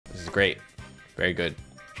great. Very good.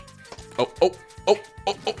 Oh, oh, oh,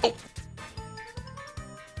 oh, oh, oh.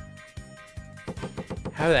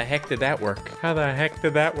 How the heck did that work? How the heck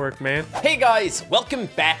did that work, man? Hey guys, welcome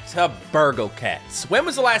back to Burgle Cats. When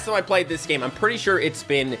was the last time I played this game? I'm pretty sure it's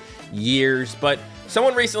been years, but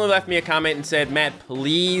someone recently left me a comment and said, Matt,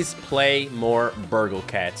 please play more Burgle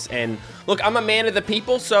Cats. And look, I'm a man of the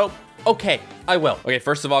people, so okay, I will. Okay,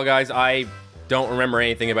 first of all, guys, I don't remember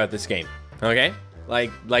anything about this game, okay?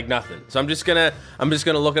 Like nothing. So I'm just gonna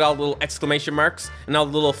look at all the little exclamation marks and all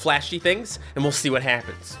the little flashy things, and we'll see what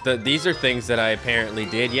happens. These are things that I apparently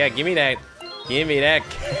did. Yeah, give me that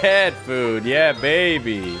cat food. Yeah,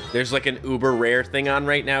 baby. There's like an uber rare thing on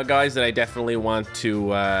right now, guys, that I definitely want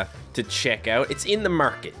to check out. It's in the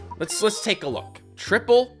market. Let's take a look.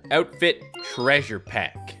 Triple outfit treasure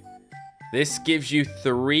pack. This gives you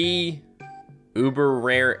 3 uber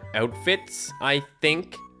rare outfits, I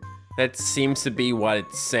think. That seems to be what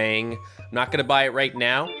it's saying. I'm not gonna buy it right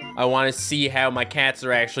now. I wanna see how my cats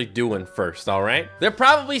are actually doing first, all right? They're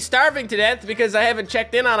probably starving to death because I haven't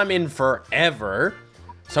checked in on them in forever.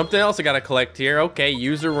 Something else I gotta collect here. Okay,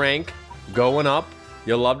 user rank going up.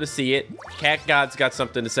 You'll love to see it. Cat God's got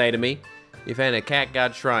something to say to me. If in a Cat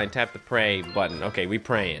God shrine, tap the pray button. Okay, we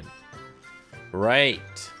praying.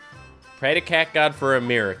 Right. Pray to Cat God for a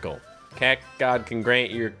miracle. Cat God can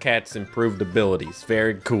grant your cats improved abilities.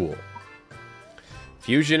 Very cool.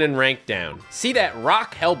 Fusion and rank down. See that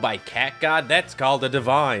rock held by Cat God? That's called a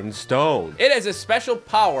divine stone. It has a special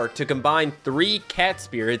power to combine 3 cat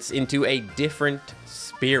spirits into a different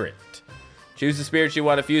spirit. Choose the spirits you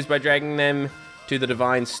want to fuse by dragging them to the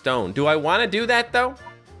divine stone. Do I want to do that though?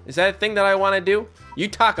 Is that a thing that I want to do? You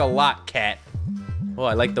talk a lot, cat. Oh,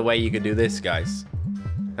 I like the way you could do this, guys.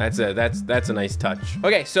 That's a nice touch.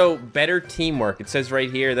 Okay, so better teamwork. It says right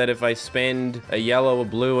here that if I spend a yellow, a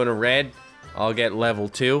blue, and a red, I'll get level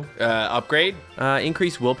 2 upgrade.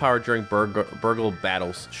 Increase willpower during Burgle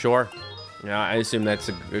battles. Sure. Yeah, I assume that's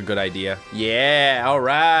a good idea. Yeah, all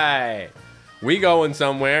right. We going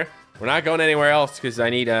somewhere. We're not going anywhere else because I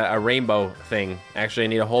need a rainbow thing. Actually, I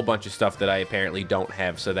need a whole bunch of stuff that I apparently don't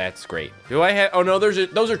have, so that's great. Do I have? Oh no, those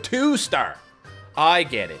are 2 star. I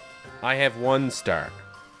get it. I have 1 star.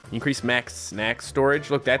 Increase max snack storage.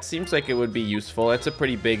 Look, that seems like it would be useful. That's a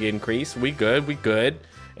pretty big increase. We good.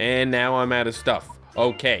 And now I'm out of stuff.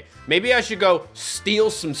 Okay, maybe I should go steal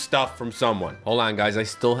some stuff from someone. Hold on, guys. I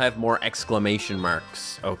still have more exclamation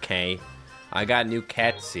marks. Okay, I got new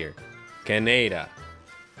cats here. Canada.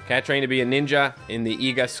 Cat trained to be a ninja in the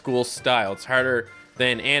Iga school style. It's harder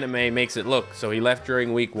than anime makes it look, so he left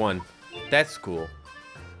during week 1. That's cool.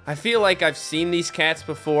 I feel like I've seen these cats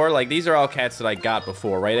before. Like, these are all cats that I got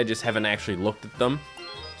before, right? I just haven't actually looked at them.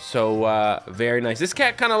 So, very nice. This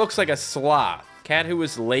cat kind of looks like a sloth. Cat who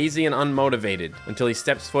is lazy and unmotivated until he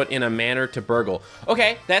steps foot in a manor to burgle.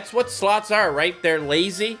 Okay, that's what sloths are, right? They're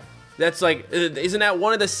lazy. That's like, isn't that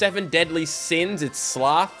one of the 7 deadly sins? It's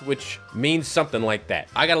sloth, which means something like that.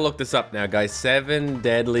 I gotta look this up now, guys. 7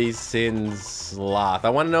 deadly sins sloth. I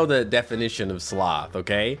want to know the definition of sloth,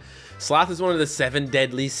 okay? Sloth is one of the 7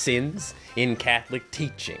 deadly sins in Catholic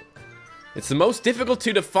teaching. It's the most difficult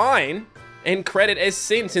to define and credit as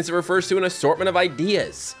sin since it refers to an assortment of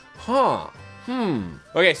ideas. Huh.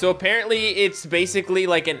 Okay, so apparently it's basically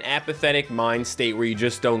like an apathetic mind state where you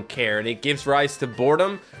just don't care, and it gives rise to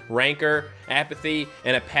boredom, rancor, apathy,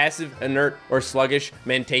 and a passive, inert, or sluggish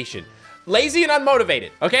mentation. Lazy and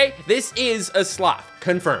unmotivated, okay? This is a sloth,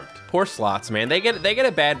 confirmed. Poor sloths, man. They get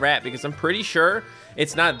a bad rap because I'm pretty sure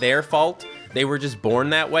it's not their fault. They were just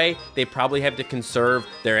born that way. They probably have to conserve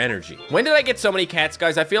their energy. When did I get so many cats,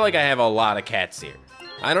 guys? I feel like I have a lot of cats here.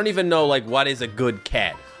 I don't even know, like, what is a good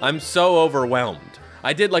cat. I'm so overwhelmed.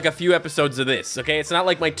 I did, like, a few episodes of this, okay? It's not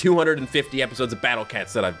like my 250 episodes of Battle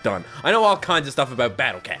Cats that I've done. I know all kinds of stuff about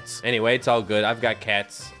Battle Cats. Anyway, it's all good. I've got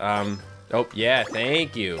cats. Oh, yeah,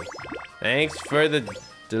 thank you. Thanks for the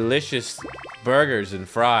delicious burgers and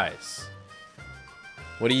fries.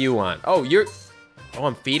 What do you want? Oh, oh,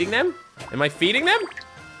 I'm feeding them? Am I feeding them?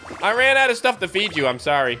 I ran out of stuff to feed you. I'm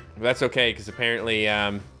sorry. But that's okay, because apparently,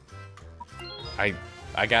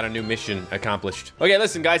 I got a new mission accomplished. Okay,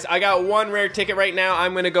 listen, guys. I got 1 rare ticket right now.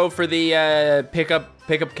 I'm gonna go for the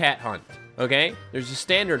pickup cat hunt. Okay? There's a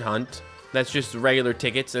standard hunt. That's just regular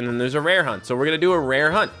tickets, and then there's a rare hunt. So we're gonna do a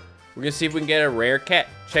rare hunt. We're gonna see if we can get a rare cat.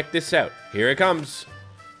 Check this out. Here it comes.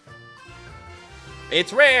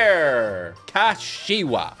 It's rare!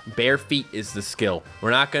 Kashiwa. Bare feet is the skill.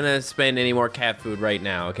 We're not gonna spend any more cat food right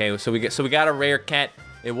now, okay? So we got a rare cat.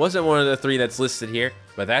 It wasn't one of the 3 that's listed here,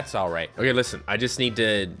 but that's all right. Okay, listen, I need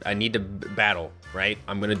to battle, right?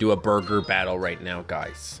 I'm gonna do a burger battle right now,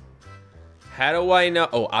 guys. How do I know?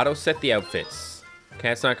 Oh, auto set the outfits.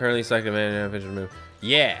 Cat's not currently selected. Move.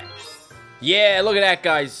 Yeah. Yeah, look at that,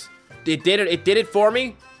 guys. It did it. It did it for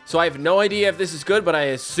me. So I have no idea if this is good, but I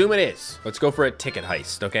assume it is. Let's go for a ticket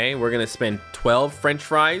heist, okay? We're gonna spend 12 French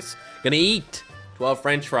fries. Gonna eat 12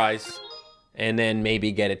 French fries. And then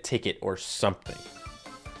maybe get a ticket or something.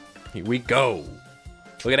 Here we go.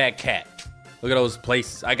 Look at that cat. Look at those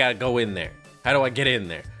places. I gotta go in there. How do I get in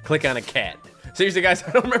there? Click on a cat. Seriously, guys,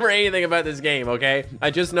 I don't remember anything about this game, okay?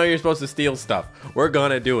 I just know you're supposed to steal stuff. We're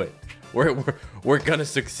gonna do it. We're gonna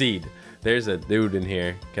succeed. There's a dude in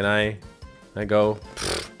here. Can I go?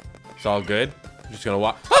 It's all good. I'm just gonna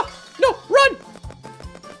walk. Oh, no, run!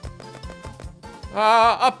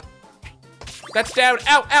 Up. That's down.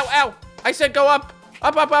 Ow, ow, ow. I said go up.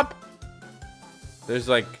 Up, up, up. There's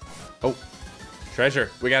like, oh,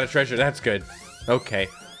 treasure. We got a treasure. That's good. Okay.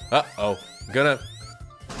 Uh-oh. I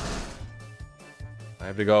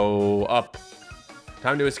have to go up.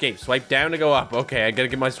 Time to escape. Swipe down to go up. Okay, I gotta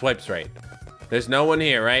get my swipes right. There's no one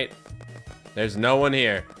here, right? There's no one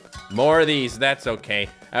here. More of these. That's okay.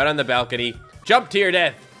 Out on the balcony. Jump to your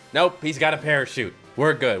death. Nope, he's got a parachute.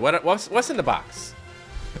 We're good. What's in the box?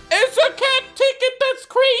 It's a cat ticket. That's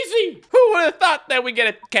crazy. Who would have thought that we get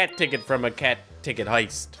a cat ticket from a cat ticket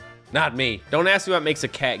heist? Not me. Don't ask me what makes a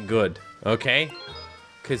cat good, okay?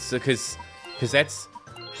 Cause that's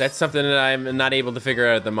something that I'm not able to figure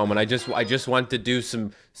out at the moment. I just want to do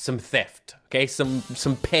some theft, okay? Some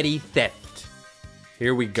petty theft.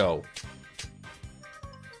 Here we go.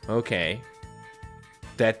 Okay.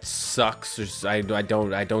 That sucks. I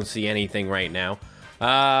don't see anything right now.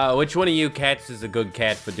 Which one of you cats is a good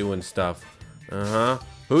cat for doing stuff?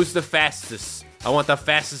 Who's the fastest? I want the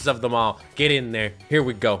fastest of them all. Get in there. Here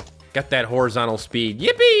we go. Got that horizontal speed.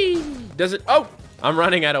 Yippee! Does it? Oh, I'm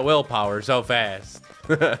running out of willpower so fast.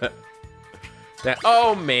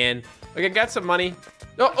 Oh man. Okay, got some money.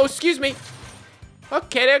 Oh, excuse me.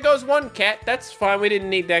 Okay, there goes one cat. That's fine. We didn't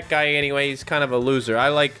need that guy anyway. He's kind of a loser. I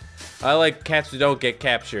like cats who don't get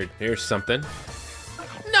captured. Here's something.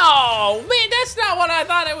 No, man, that's not what I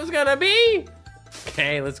thought it was gonna be.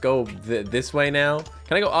 Okay, let's go this way now.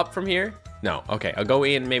 Can I go up from here? No, okay, I'll go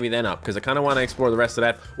in, maybe then up, because I kind of want to explore the rest of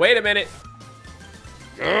that. Wait a minute.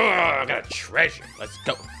 Ugh, I got a treasure. Let's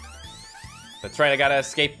go. That's right, I gotta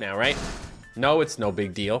escape now, right? No, it's no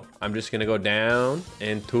big deal. I'm just gonna go down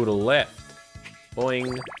and to the left.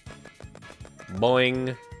 Boing.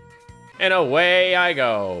 Boing. And away I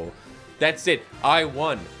go. That's it, I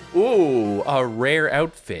won. Ooh, a rare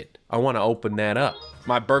outfit. I want to open that up.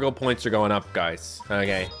 My Burgle points are going up, guys.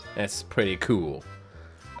 Okay, that's pretty cool.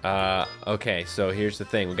 Okay, so here's the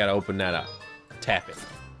thing. We gotta open that up. Tap it.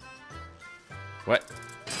 What?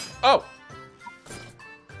 Oh!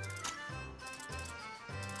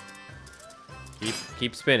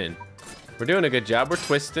 Keep spinning. We're doing a good job. We're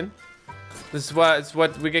twisting. This is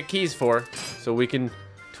what we get keys for, so we can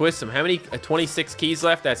twist them. How many? 26 keys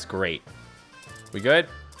left? That's great. We good?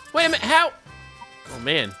 Wait a minute, how? Oh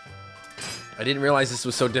man. I didn't realize this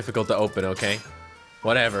was so difficult to open, okay?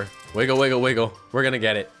 Whatever. Wiggle, wiggle, wiggle. We're gonna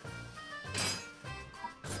get it.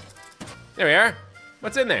 There we are.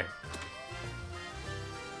 What's in there?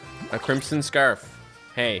 A crimson scarf.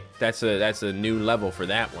 Hey, that's a new level for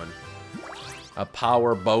that one. A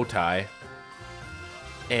power bow tie.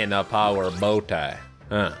 And a power bow tie.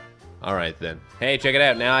 Huh. Alright then. Hey, check it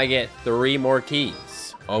out. Now I get 3 more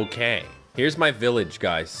keys. Okay. Here's my village,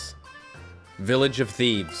 guys. Village of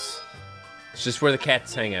Thieves. It's just where the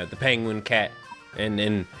cats hang out. The penguin cat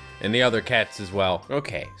and the other cats as well.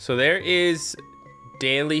 Okay, so there is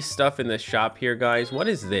daily stuff in the shop here, guys. What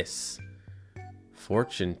is this?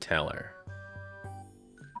 Fortune teller.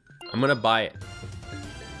 I'm gonna buy it.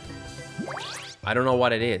 I don't know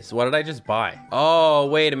what it is. What did I just buy? Oh,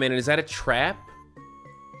 wait a minute. Is that a trap?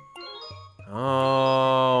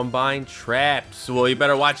 Oh, I'm buying traps. Well, you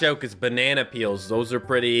better watch out because banana peels, those are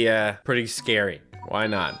pretty scary. Why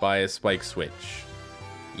not? Buy a spike switch.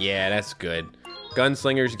 Yeah, that's good.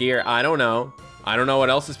 Gunslinger's gear, I don't know. I don't know what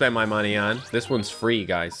else to spend my money on. This one's free,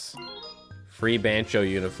 guys. Free Bancho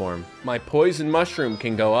uniform. My poison mushroom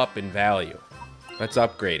can go up in value. Let's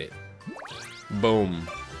upgrade it. Boom.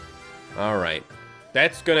 All right.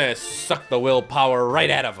 That's gonna suck the willpower right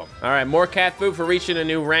out of them. All right, more cat food for reaching a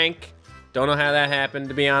new rank. Don't know how that happened,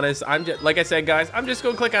 to be honest. I'm just, like I said, guys, I'm just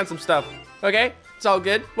gonna click on some stuff, okay? It's all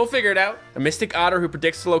good, we'll figure it out. A mystic otter who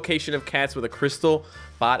predicts the location of cats with a crystal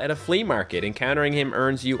bought at a flea market. Encountering him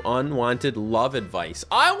earns you unwanted love advice.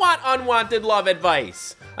 I want unwanted love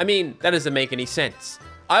advice. I mean, that doesn't make any sense.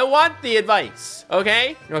 I want the advice,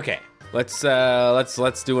 okay? Okay, let's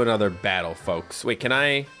do another battle, folks. Wait, can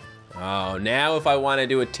I Oh, now if I want to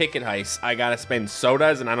do a ticket heist, I gotta spend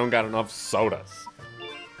sodas, and I don't got enough sodas.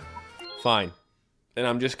 Fine. And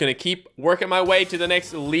I'm just gonna keep working my way to the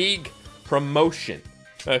next league promotion.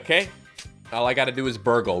 Okay? All I gotta do is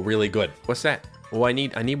burgle really good. What's that? Oh, I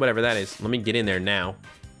need whatever that is. Let me get in there now.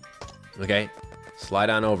 Okay. Slide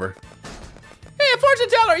on over. Hey, a fortune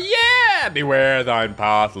teller, yeah! Beware thine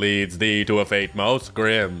path leads thee to a fate most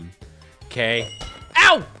grim. Okay.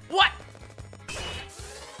 Ow! What?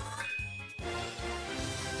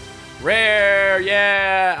 Rare,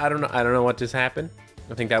 yeah! I don't know what just happened.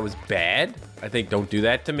 I think that was bad. I think don't do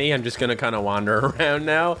that to me. I'm just gonna kind of wander around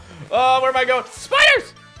now. Oh, where am I going?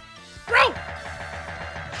 Spiders! Bro!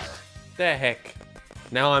 The heck?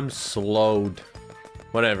 Now I'm slowed.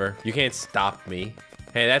 Whatever. You can't stop me.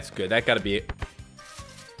 Hey, that's good. That gotta be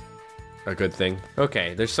a good thing.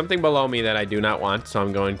 Okay, there's something below me that I do not want, so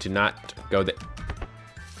I'm going to not go there.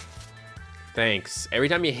 Thanks. Every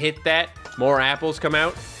time you hit that, more apples come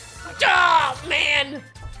out. Oh, man!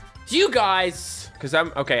 You guys! Because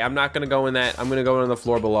I'm not gonna go in that. I'm gonna go on the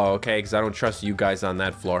floor below, okay? Because I don't trust you guys on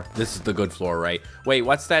that floor. This is the good floor, right? Wait,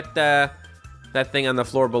 what's that, that thing on the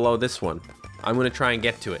floor below this one? I'm gonna try and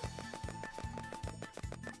get to it.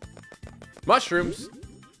 Mushrooms!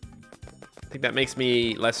 I think that makes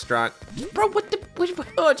me less strong. Bro, what the,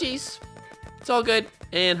 oh, jeez. It's all good.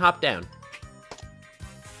 And hop down.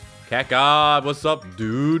 Cat God, what's up,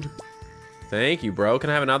 dude? Thank you, bro. Can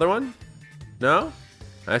I have another one? No?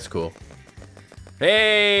 That's cool.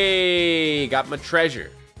 Hey, got my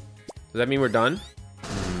treasure. Does that mean we're done?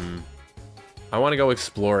 I want to go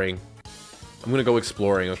exploring. I'm gonna go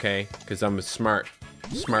exploring, okay? Because I'm a smart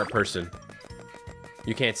person.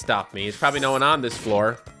 You can't stop me. There's probably no one on this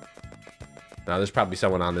floor. No, there's probably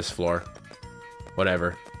someone on this floor.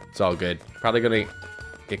 Whatever. It's all good. Probably gonna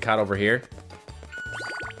get caught over here.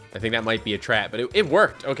 I think that might be a trap, but it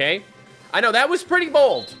worked, okay? I know, that was pretty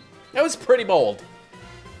bold. That was pretty bold.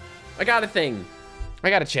 I got a thing. I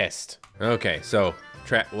got a chest. Okay, so,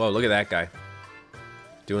 whoa, look at that guy.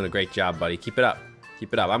 Doing a great job, buddy. Keep it up.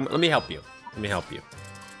 Keep it up. Let me help you. Let me help you.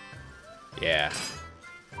 Yeah.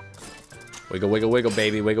 Wiggle, wiggle, wiggle,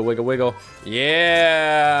 baby. Wiggle, wiggle, wiggle. Yeah.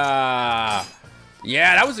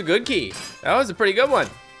 Yeah, that was a good key. That was a pretty good one.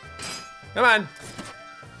 Come on.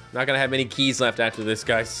 Not gonna have many keys left after this,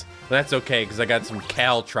 guys. But that's okay, because I got some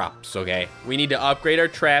caltrops, okay? We need to upgrade our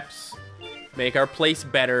traps, make our place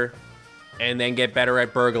better, and then get better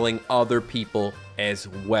at burgling other people as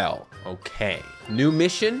well. Okay. New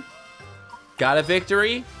mission. Got a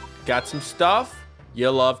victory. Got some stuff.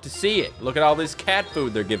 You'll love to see it. Look at all this cat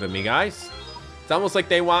food they're giving me, guys. It's almost like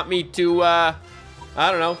they want me to, I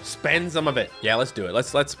don't know, spend some of it. Yeah, let's do it.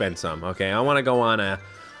 Let's spend some. Okay, I want to go on an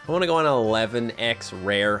 11x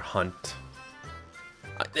rare hunt.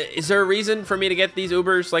 Is there a reason for me to get these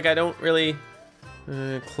Ubers? Like, I don't really...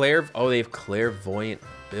 oh, they have clairvoyant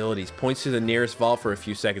abilities. Points to the nearest vault for a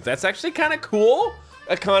few seconds. That's actually kind of cool.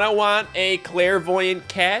 I kind of want a clairvoyant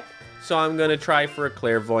cat, so I'm going to try for a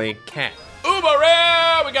clairvoyant cat. Uber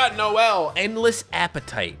rare! We got Noel. Endless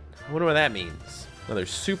appetite. I wonder what that means. Another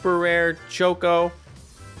super rare Choco.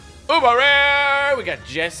 Uber rare! We got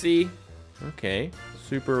Jesse. Okay.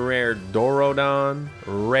 Super rare Dorodon.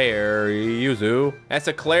 Rare Yuzu. That's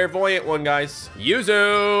a clairvoyant one, guys.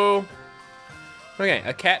 Yuzu! Okay,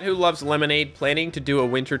 a cat who loves lemonade, planning to do a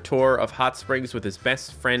winter tour of hot springs with his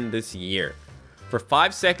best friend this year. For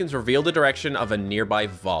 5 seconds, reveal the direction of a nearby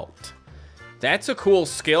vault. That's a cool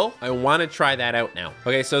skill. I want to try that out now.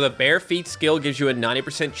 Okay, so the bare feet skill gives you a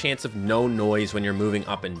 90% chance of no noise when you're moving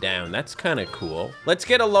up and down. That's kind of cool. Let's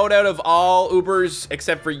get a loadout of all Ubers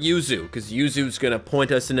except for Yuzu, because Yuzu's going to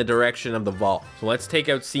point us in the direction of the vault. So let's take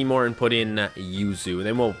out Seymour and put in Yuzu.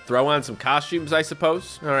 Then we'll throw on some costumes, I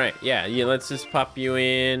suppose. All right, yeah, let's just pop you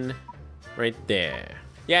in right there.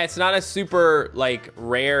 Yeah, it's not a super, like,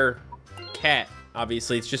 rare cat.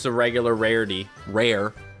 Obviously, it's just a regular rarity.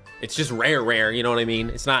 Rare. It's just rare, you know what I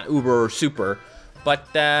mean? It's not uber or super,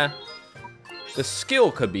 but the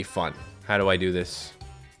skill could be fun. How do I do this?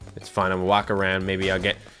 It's fine, I'm gonna walk around, maybe I'll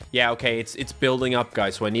get... Yeah, okay, it's building up,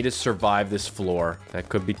 guys, so I need to survive this floor. That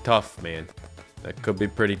could be tough, man. That could be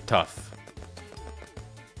pretty tough.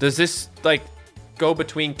 Does this, like, go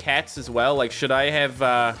between cats as well? Like, should I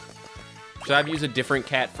have used a different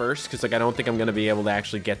cat first? Because, like, I don't think I'm gonna be able to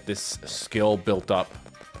actually get this skill built up.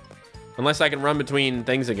 Unless I can run between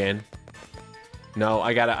things again. No,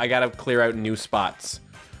 I gotta clear out new spots.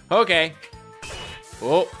 Okay.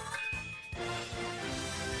 Oh.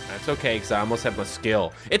 That's okay, because I almost have my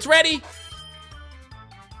skill. It's ready!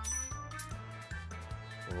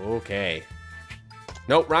 Okay.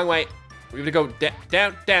 Nope, wrong way. We have to go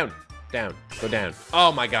down, down. Down. Go down.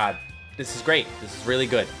 Oh my God. This is great. This is really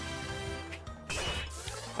good.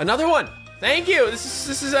 Another one. Thank you. This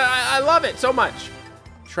is I love it so much.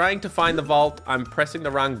 Trying to find the vault. I'm pressing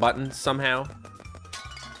the wrong button somehow.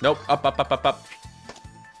 Nope. Up, up, up, up, up.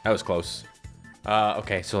 That was close.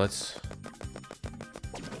 Okay, so let's...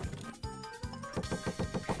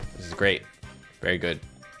 This is great. Very good.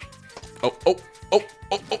 Oh, oh, oh,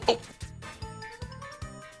 oh, oh, oh.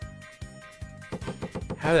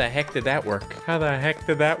 How the heck did that work? How the heck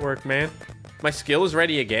did that work, man? My skill is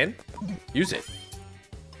ready again? Use it.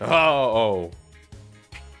 Oh.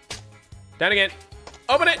 Down again.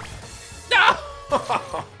 Open it. No!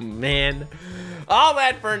 Oh, man. All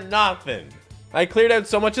that for nothing. I cleared out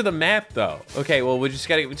so much of the map, though. Okay, well, we just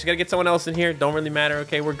gotta get someone else in here. Don't really matter.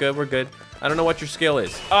 Okay, we're good. We're good. I don't know what your skill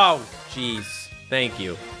is. Oh, jeez. Thank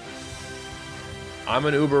you. I'm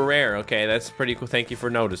an uber rare. Okay, that's pretty cool. Thank you for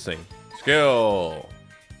noticing. Skill.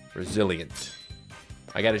 Resilient.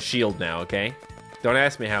 I got a shield now, okay? Don't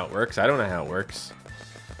ask me how it works. I don't know how it works.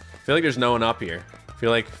 I feel like there's no one up here. I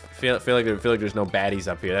feel like there's no baddies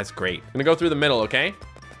up here. That's great. I'm gonna go through the middle, okay?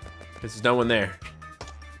 There's no one there.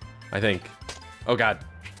 I think. Oh God.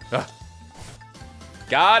 Ugh.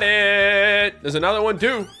 Got it! There's another one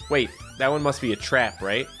too. Wait, that one must be a trap,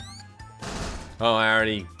 right? Oh, I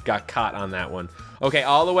already got caught on that one. Okay,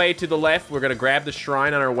 all the way to the left. We're gonna grab the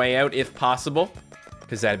shrine on our way out if possible,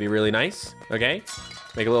 because that'd be really nice. Okay,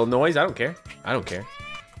 make a little noise. I don't care. I don't care.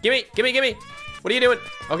 Gimme, gimme, gimme. What are you doing?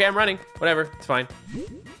 Okay, I'm running. Whatever, it's fine.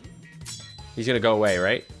 He's gonna go away,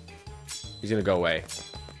 right? He's gonna go away.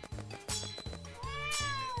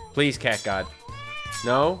 Please, cat god.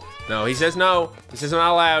 No, no, he says no. He says I'm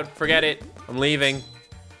not allowed. Forget it. I'm leaving.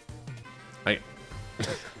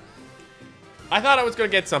 I thought I was gonna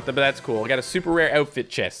get something, but that's cool. I got a super rare outfit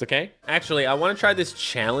chest, okay? Actually, I wanna try this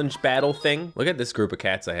challenge battle thing. Look at this group of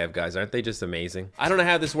cats I have, guys. Aren't they just amazing? I don't know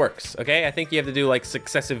how this works, okay? I think you have to do like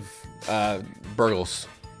successive burgles.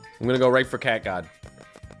 I'm gonna go right for cat god.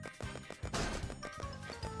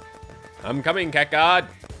 I'm coming, cat god.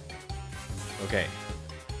 Okay.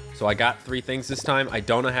 So I got 3 things this time. I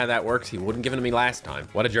don't know how that works. He wouldn't give it to me last time.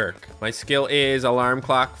 What a jerk. My skill is alarm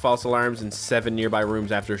clock, false alarms, and 7 nearby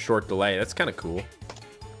rooms after a short delay. That's kind of cool.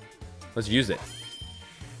 Let's use it.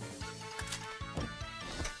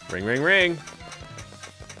 Ring, ring, ring.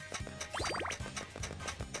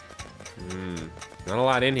 Not a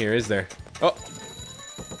lot in here, is there? Oh.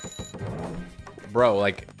 Bro,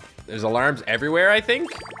 like, there's alarms everywhere, I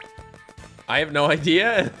think? I have no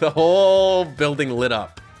idea. The whole building lit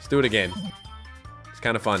up. Do it again. It's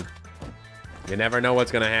kind of fun. You never know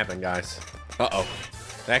what's gonna happen, guys. Uh-oh.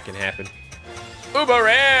 That can happen. Uber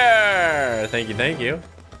rare! Thank you, thank you.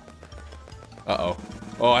 Uh-oh.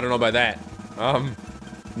 Oh, I don't know about that.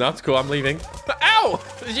 No, it's cool, I'm leaving. Ow!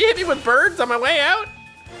 Did you hit me with birds on my way out?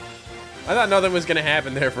 I thought nothing was gonna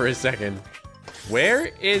happen there for a second. Where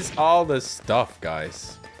is all the stuff,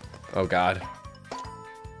 guys? Oh, God.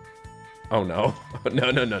 Oh no. No,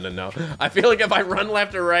 no, no, no, no. I feel like if I run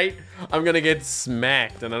left or right, I'm gonna get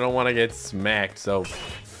smacked, and I don't want to get smacked, so...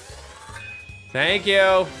 Thank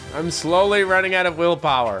you. I'm slowly running out of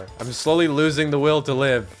willpower. I'm slowly losing the will to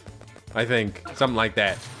live. I think. Something like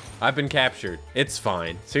that. I've been captured. It's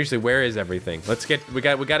fine. Seriously, where is everything? Let's get... We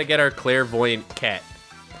gotta get our clairvoyant cat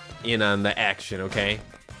in on the action, okay?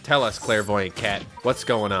 Tell us, clairvoyant cat, what's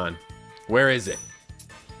going on? Where is it?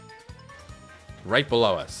 Right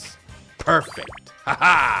below us. Perfect.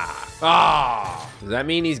 Haha. Ah. Does that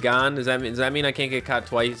mean he's gone? Does that mean I can't get caught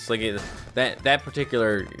twice? Like that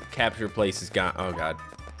particular capture place is gone. Oh God.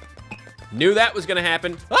 Knew that was gonna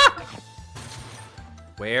happen. Ah!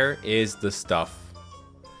 Where is the stuff?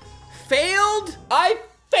 Failed? I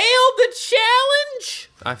failed the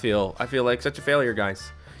challenge? I feel like such a failure,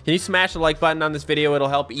 guys. Can you smash the like button on this video? It'll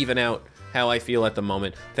help even out how I feel at the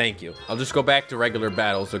moment. Thank you. I'll just go back to regular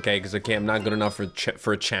battles, okay? Because I'm not good enough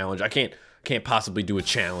for a challenge. I can't possibly do a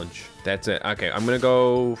challenge. That's it. Okay, I'm gonna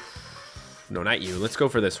go. No, not you. Let's go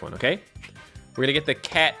for this one, okay? We're gonna get the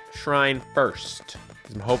cat shrine first.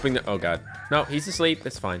 I'm hoping that. Oh God. No, he's asleep.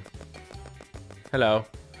 That's fine. Hello.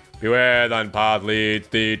 Beware, thine path leads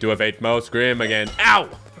thee to a fate most grim again. Ow!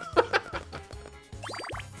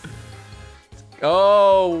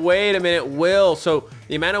 Oh, wait a minute, will. So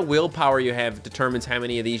the amount of willpower you have determines how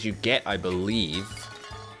many of these you get, I believe.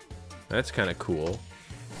 That's kind of cool.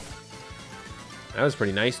 That was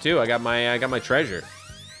pretty nice too. I got my treasure.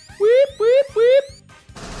 Whip, whip, whip.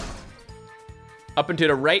 Up and to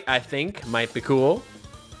the right, I think, might be cool.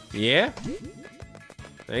 Yeah.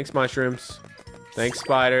 Thanks, mushrooms. Thanks,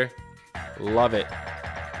 spider. Love it.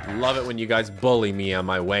 Love it when you guys bully me on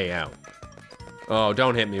my way out. Oh,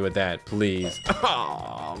 don't hit me with that, please.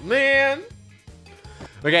 Oh, man.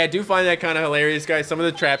 Okay, I do find that kind of hilarious, guys. Some of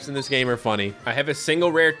the traps in this game are funny. I have a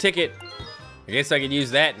single rare ticket. I guess I could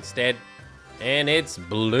use that instead. And it's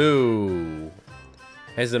blue.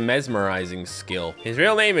 Has a mesmerizing skill. His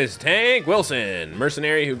real name is Tank Wilson,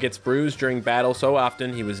 mercenary who gets bruised during battle so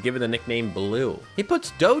often he was given the nickname Blue. He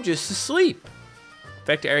puts doges to sleep.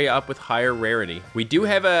 Effect area up with higher rarity. We do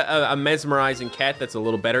have a mesmerizing cat that's a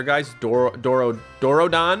little better, guys.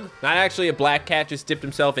 Dorodon. Not actually a black cat, just dipped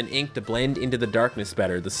himself in ink to blend into the darkness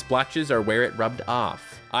better. The splotches are where it rubbed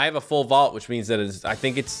off. I have a full vault, which means that I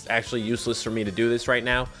think it's actually useless for me to do this right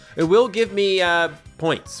now. It will give me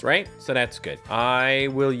points, right? So that's good. I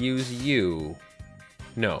will use you.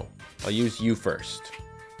 No, I'll use you first.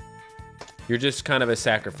 You're just kind of a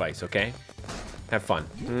sacrifice, okay? Have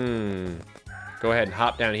fun. Go ahead and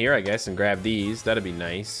hop down here, I guess, and grab these. That'd be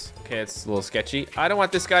nice. Okay, it's a little sketchy. I don't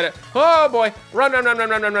want this guy to... Oh, boy. Run, run, run, run,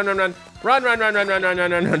 run, run, run, run, run. Run, run, run, run, run, run,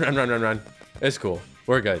 run, run, run, run, run, run, run. It's cool.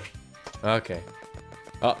 We're good. Okay.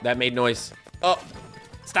 Oh, that made noise. Oh.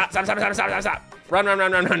 Stop, stop, stop, stop, stop, stop, stop. Run, run,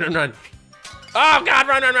 run, run, run, run, run. Oh, God,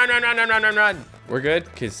 run, run, run, run, run, run, run, run, run. We're good,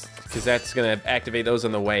 because that's going to activate those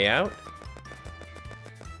on the way out.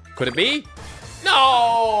 Could it be?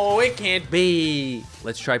 No, it can't be.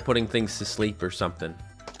 Let's try putting things to sleep or something.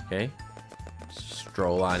 Okay.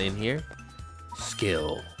 Stroll on in here.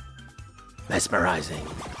 Skill. Mesmerizing.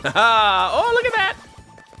 Oh, look at that.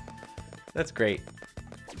 That's great.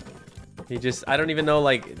 He just, I don't even know,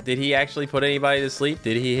 like, did he actually put anybody to sleep?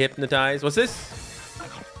 Did he hypnotize? What's this?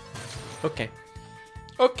 Okay.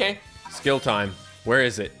 Okay. Skill time. Where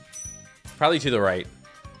is it? Probably to the right.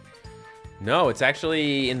 No, it's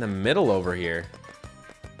actually in the middle over here.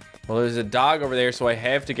 Well, there's a dog over there, so I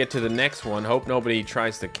have to get to the next one. Hope nobody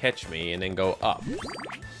tries to catch me and then go up.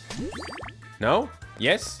 No?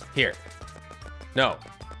 Yes? Here. No.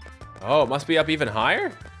 Oh, it must be up even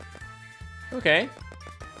higher? Okay.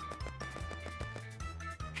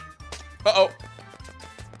 Uh-oh.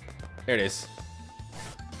 There it is.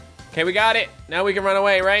 Okay, we got it. Now we can run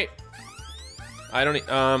away, right? I don't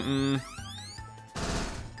need,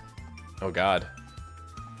 Oh, God.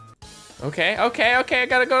 Okay, okay, okay. I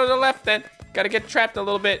gotta go to the left then. Gotta get trapped a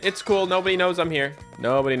little bit. It's cool. Nobody knows I'm here.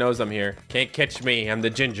 Nobody knows I'm here. Can't catch me. I'm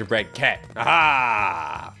the gingerbread cat.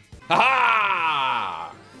 Aha!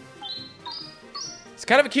 Aha! It's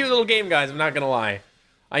kind of a cute little game, guys. I'm not gonna lie.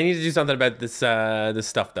 I need to do something about this this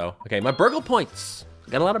stuff, though. Okay, my Burgle points.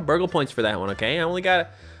 Got a lot of Burgle points for that one, okay?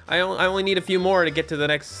 I only need a few more to get to the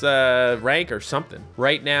next rank or something.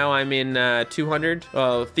 Right now, I'm in 200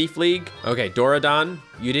 Thief League. Okay, Dorodon,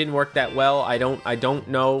 you didn't work that well. I don't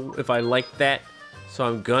know if I like that, so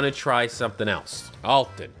I'm gonna try something else.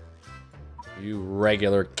 Alton, you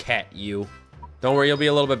regular cat, you. Don't worry, you'll be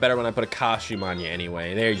a little bit better when I put a costume on you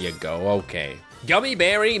anyway. There you go. Okay. Gummy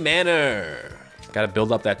Berry Manor. Gotta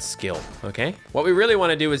build up that skill. Okay. What we really want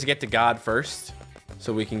to do is get to God first,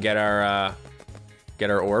 so we can get our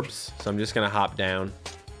orbs. So I'm just gonna hop down.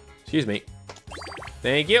 Excuse me.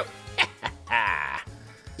 Thank you.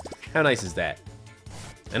 How nice is that?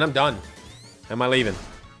 And I'm done. How am I leaving?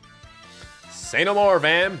 Say no more,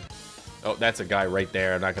 Vam. Oh, that's a guy right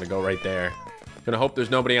there. I'm not gonna go right there. I'm gonna hope there's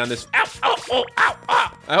nobody on this. Ow! Ow! Oh! Ow!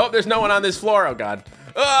 Ow! I hope there's no one on this floor. Oh God.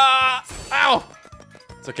 Ow!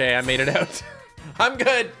 It's okay. I made it out. I'm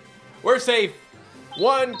good. We're safe.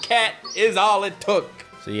 One cat is all it took.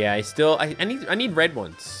 So yeah, I need red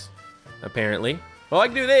ones, apparently. Well, I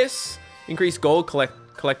can do this. Increase gold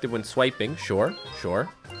collected when swiping. Sure, sure.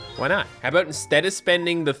 Why not? How about instead of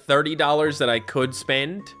spending the $30 that I could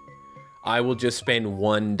spend, I will just spend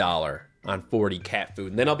 $1 on 40 cat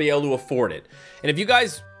food, and then I'll be able to afford it. And if you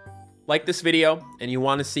guys like this video and you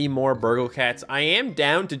want to see more Burgle Cats, I am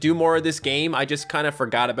down to do more of this game. I just kind of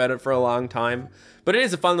forgot about it for a long time, but it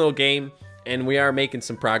is a fun little game. And we are making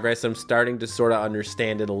some progress. I'm starting to sort of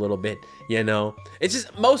understand it a little bit, you know? It's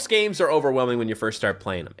just, most games are overwhelming when you first start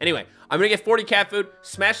playing them. Anyway, I'm gonna get 40 cat food,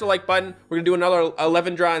 smash the like button. We're gonna do another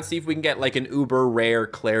 11 draw and see if we can get like an uber rare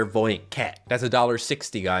clairvoyant cat. That's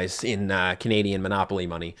 $1.60, guys, in Canadian Monopoly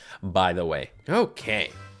money, by the way. Okay,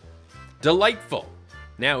 delightful.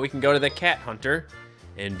 Now we can go to the cat hunter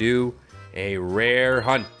and do a rare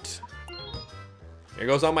hunt. Here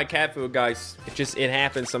goes all my cat food, guys. It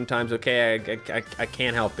happens sometimes, okay? I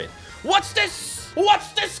can't help it. What's this?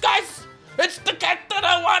 What's this, guys? It's the cat that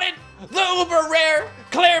I wanted! The uber rare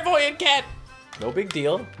clairvoyant cat! No big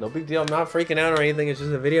deal. No big deal. I'm not freaking out or anything. It's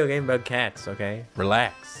just a video game about cats, okay?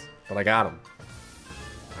 Relax. But I got him.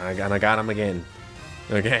 I got him again.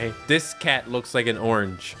 Okay? This cat looks like an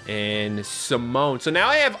orange. And Simone. So now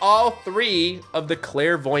I have all 3 of the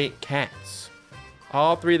clairvoyant cats.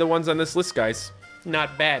 All 3 of the ones on this list, guys.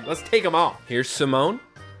 Not bad. Let's take them all. Here's Simone.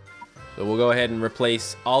 So we'll go ahead and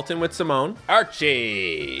replace Alton with Simone.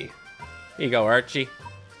 Archie. Here you go, Archie.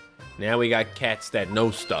 Now we got cats that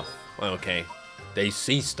know stuff. Okay. They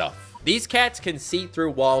see stuff. These cats can see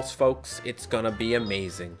through walls, folks. It's gonna be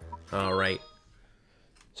amazing. All right.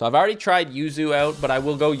 So I've already tried Yuzu out, but I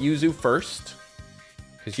will go Yuzu first.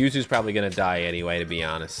 Because Yuzu's probably gonna die anyway, to be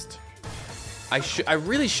honest. I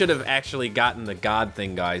really should have actually gotten the God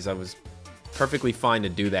thing, guys. I was perfectly fine to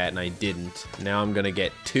do that, and I didn't. Now I'm gonna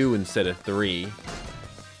get 2 instead of 3.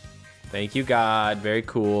 Thank you, God. Very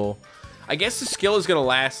cool. I guess the skill is gonna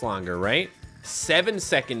last longer, right? 7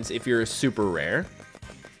 seconds if you're a super rare.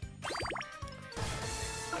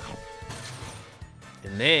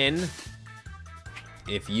 And then,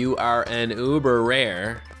 if you are an uber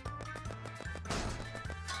rare,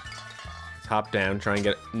 let's hop down, try and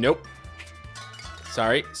get it. Nope.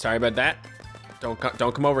 Sorry about that. Don't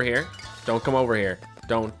come over here. Don't come over here.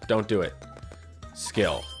 Don't do it.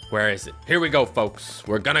 Skill. Where is it? Here we go, folks.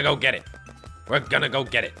 We're gonna go get it. We're gonna go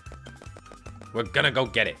get it. We're gonna go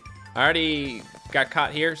get it. I already got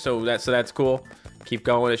caught here, so that's cool. Keep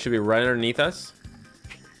going. It should be right underneath us.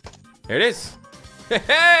 There it is.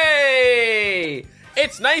 Hey!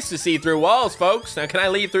 It's nice to see through walls, folks. Now, can I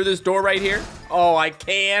leave through this door right here? Oh, I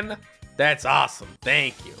can? That's awesome.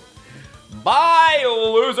 Thank you. Bye,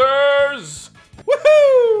 losers!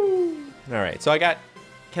 Woohoo! All right, so I got.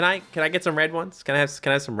 Can I get some red ones? Can I have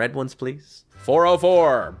some red ones, please?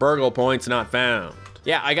 404. Burgle points not found.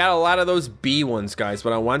 Yeah, I got a lot of those B ones, guys,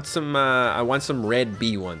 but I want some red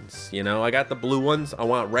B ones, you know? I got the blue ones, I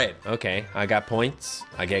want red. Okay, I got points,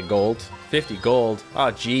 I get gold. 50 gold, oh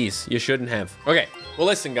geez, you shouldn't have. Okay, well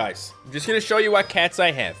listen guys, I'm just gonna show you what cats I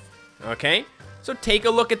have, okay? So take a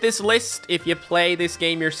look at this list if you play this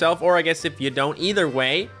game yourself, or I guess if you don't, either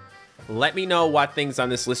way, let me know what things on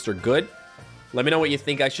this list are good. Let me know what you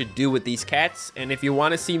think I should do with these cats, and if you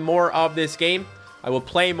wanna see more of this game, I will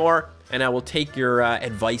play more, and I will take your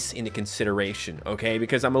advice into consideration, okay?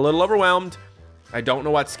 Because I'm a little overwhelmed. I don't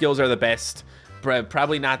know what skills are the best.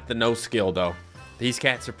 Probably not the no skill, though. These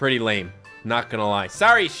cats are pretty lame, not gonna lie.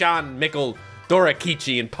 Sorry, Sean, Mickle,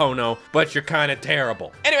 Dorakichi, and Pono, but you're kind of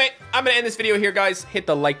terrible. Anyway, I'm gonna end this video here, guys. Hit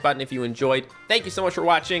the like button if you enjoyed. Thank you so much for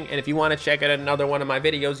watching, and if you want to check out another one of my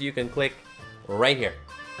videos, you can click right here.